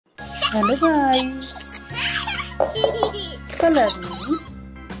Hello guys, color me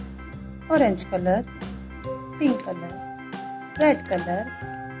orange color, pink color, red color,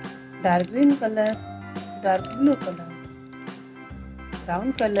 dark green color, dark blue color,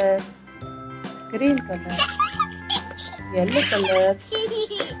 brown color, green color, yellow color,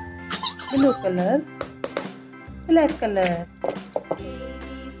 blue color, black color.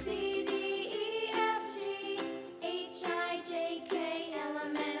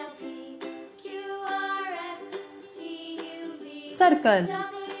 Circle.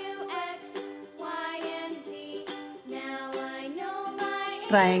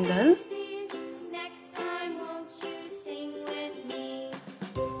 Triangle.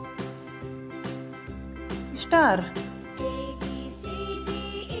 Star.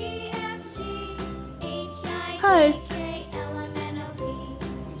 Heart.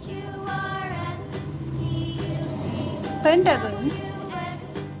 Pentagon.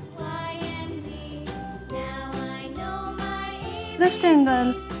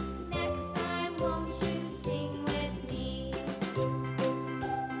 Rectangle.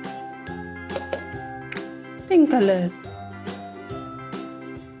 Pink color.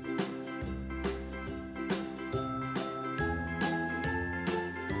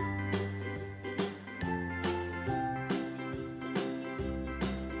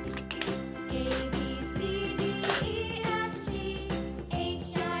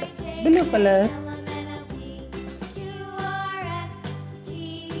 Blue color.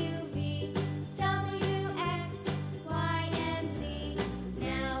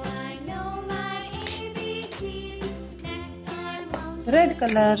 Red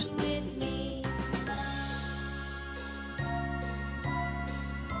color.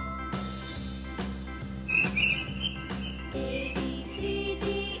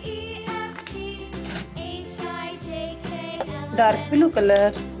 Dark blue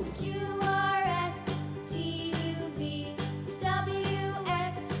color.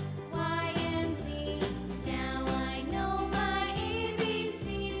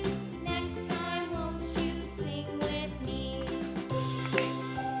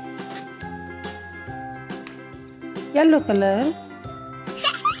 Yellow color.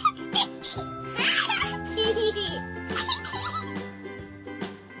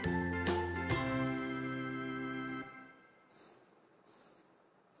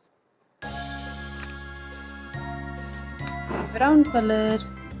 Brown color.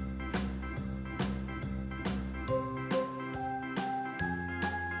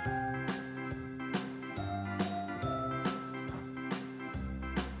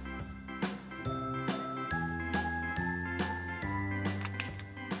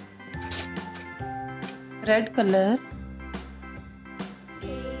 Red color.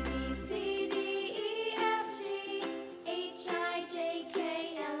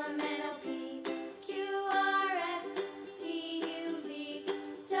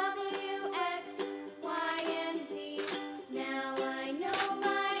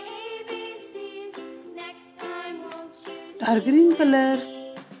 Dark green color.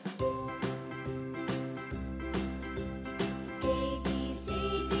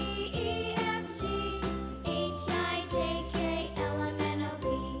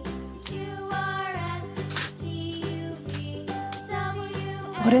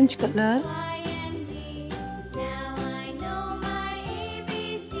 Orange color.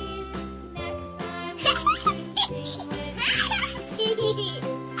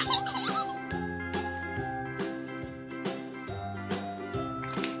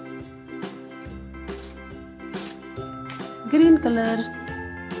 Green color.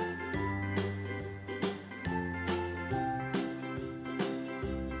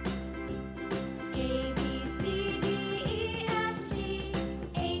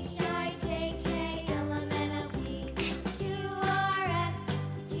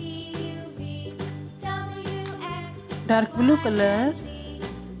 Dark blue color.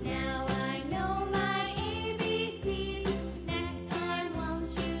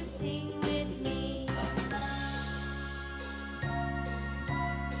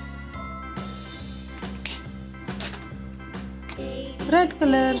 Red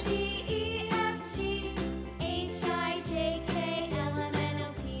color.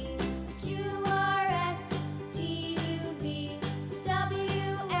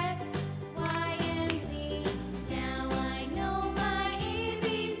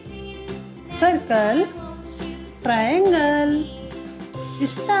 Circle, triangle,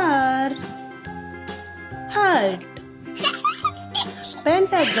 star, heart,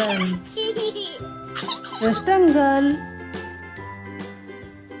 pentagon, rectangle,